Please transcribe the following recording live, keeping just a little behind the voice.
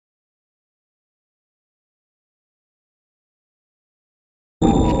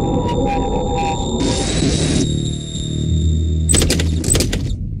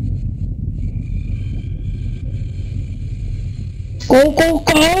Go, go,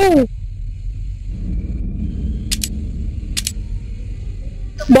 go!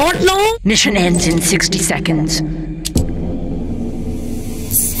 What now? Mission ends in 60 seconds.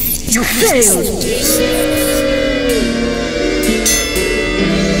 You failed!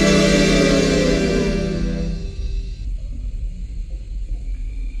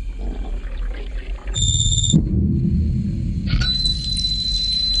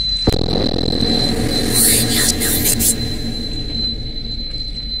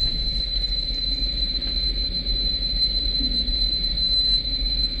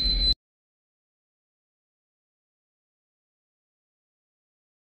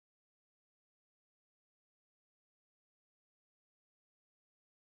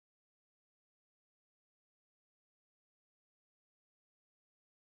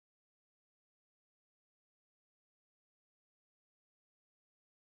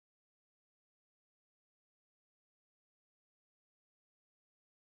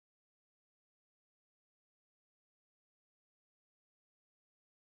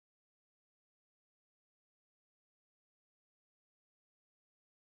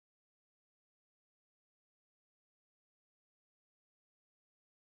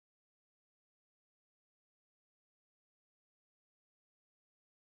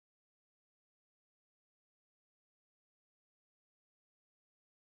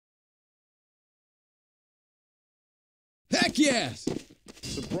 Heck yes!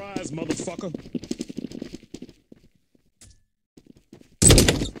 Surprise, motherfucker.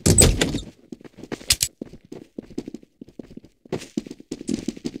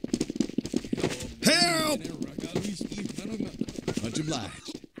 Help! Much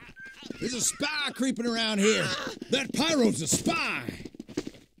obliged. There's a spy creeping around here. That pyro's a spy.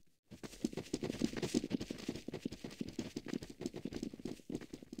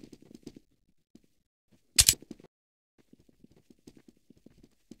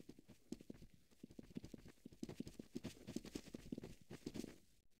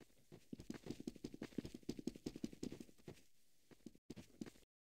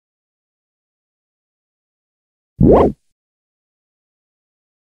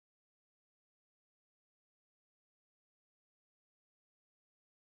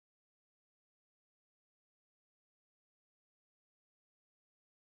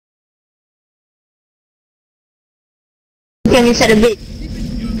 Can you set a bit?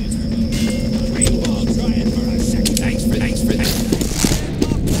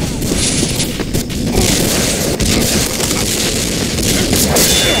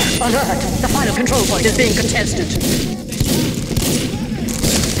 Alert! The final control point is being contested.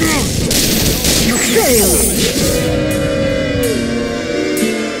 You failed!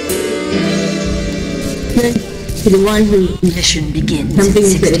 The one who Mission begins something in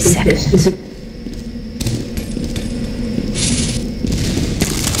 60 seconds.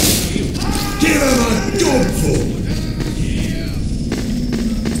 Give him a dogful!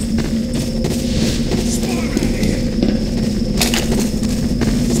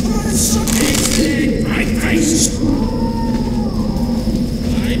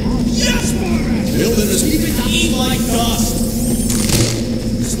 Building is eat like dust.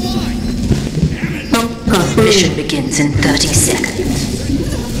 Mission begins in 30 seconds.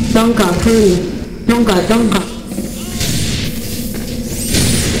 Donka, Donka, Donka.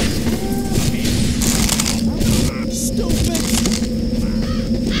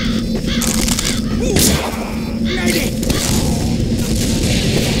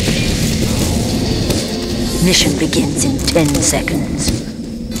 Mission begins in 10 seconds.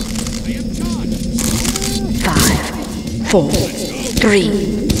 5, 4,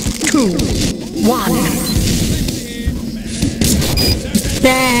 3, 2, 1.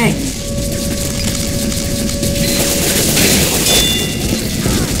 Back!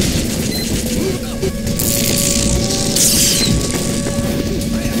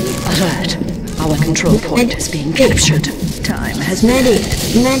 Alert! Our control point is being captured. Time has Medic!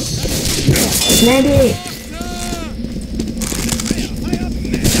 Medic!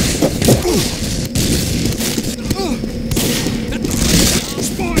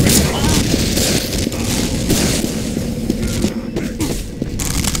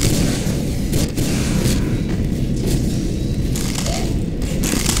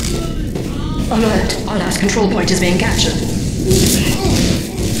 Alert! Our last control point is being captured.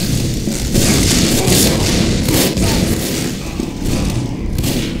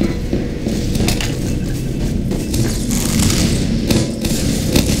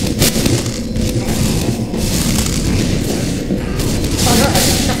 Alert!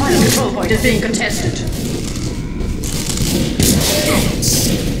 The final control point is being contested.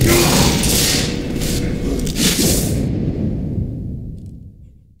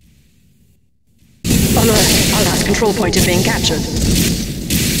 control point is being captured.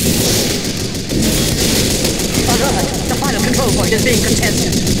 Alert! The final control point is being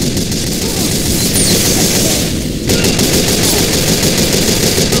contested.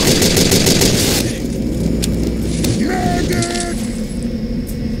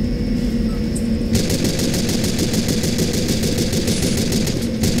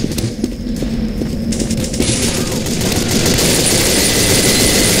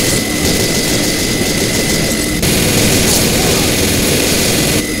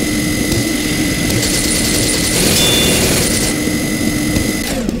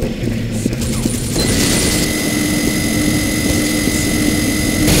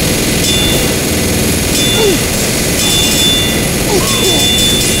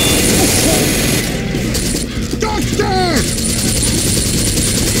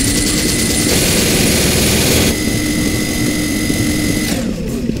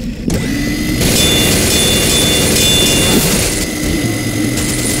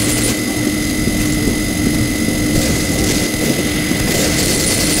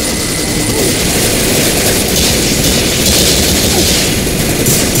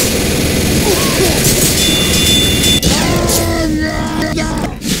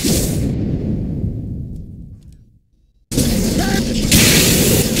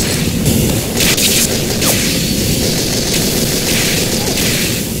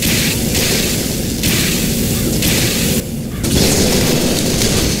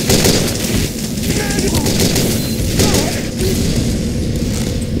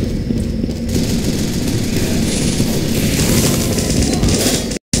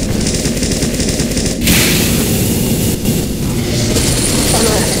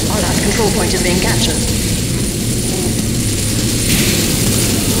 Point is being captured.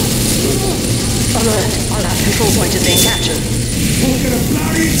 Alert! Our last control point is being captured. We're gonna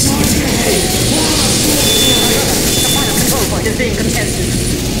bloody charge your head! The final control point is being contested.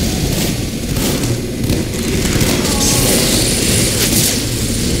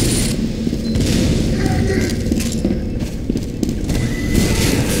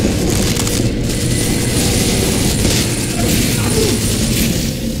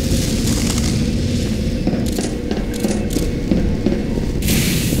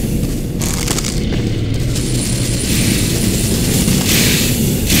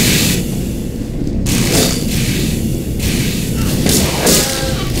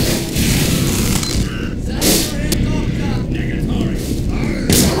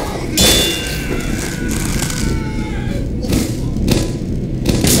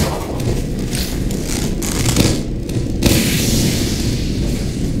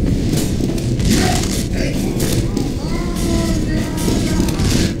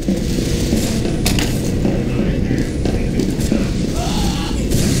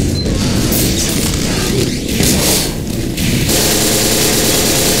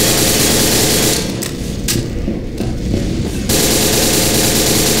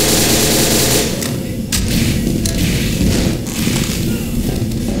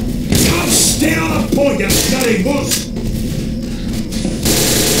 You bloody wuss!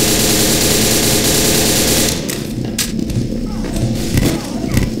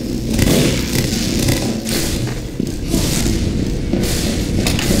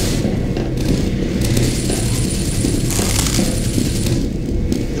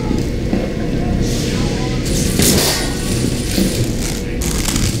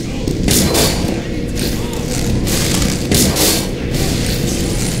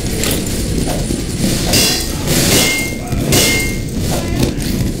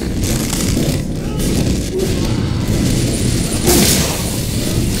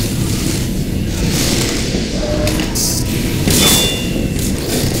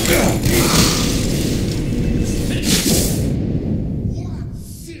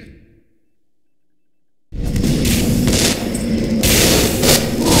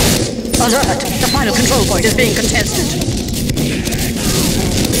 Alert! The final control point is being contested.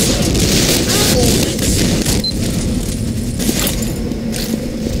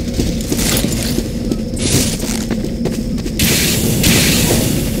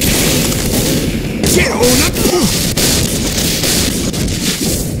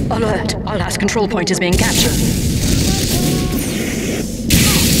 Alert! Our last control point is being captured.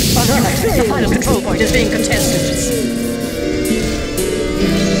 Alert! The final control point is being contested.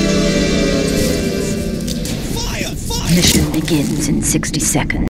 Mission begins in 60 seconds.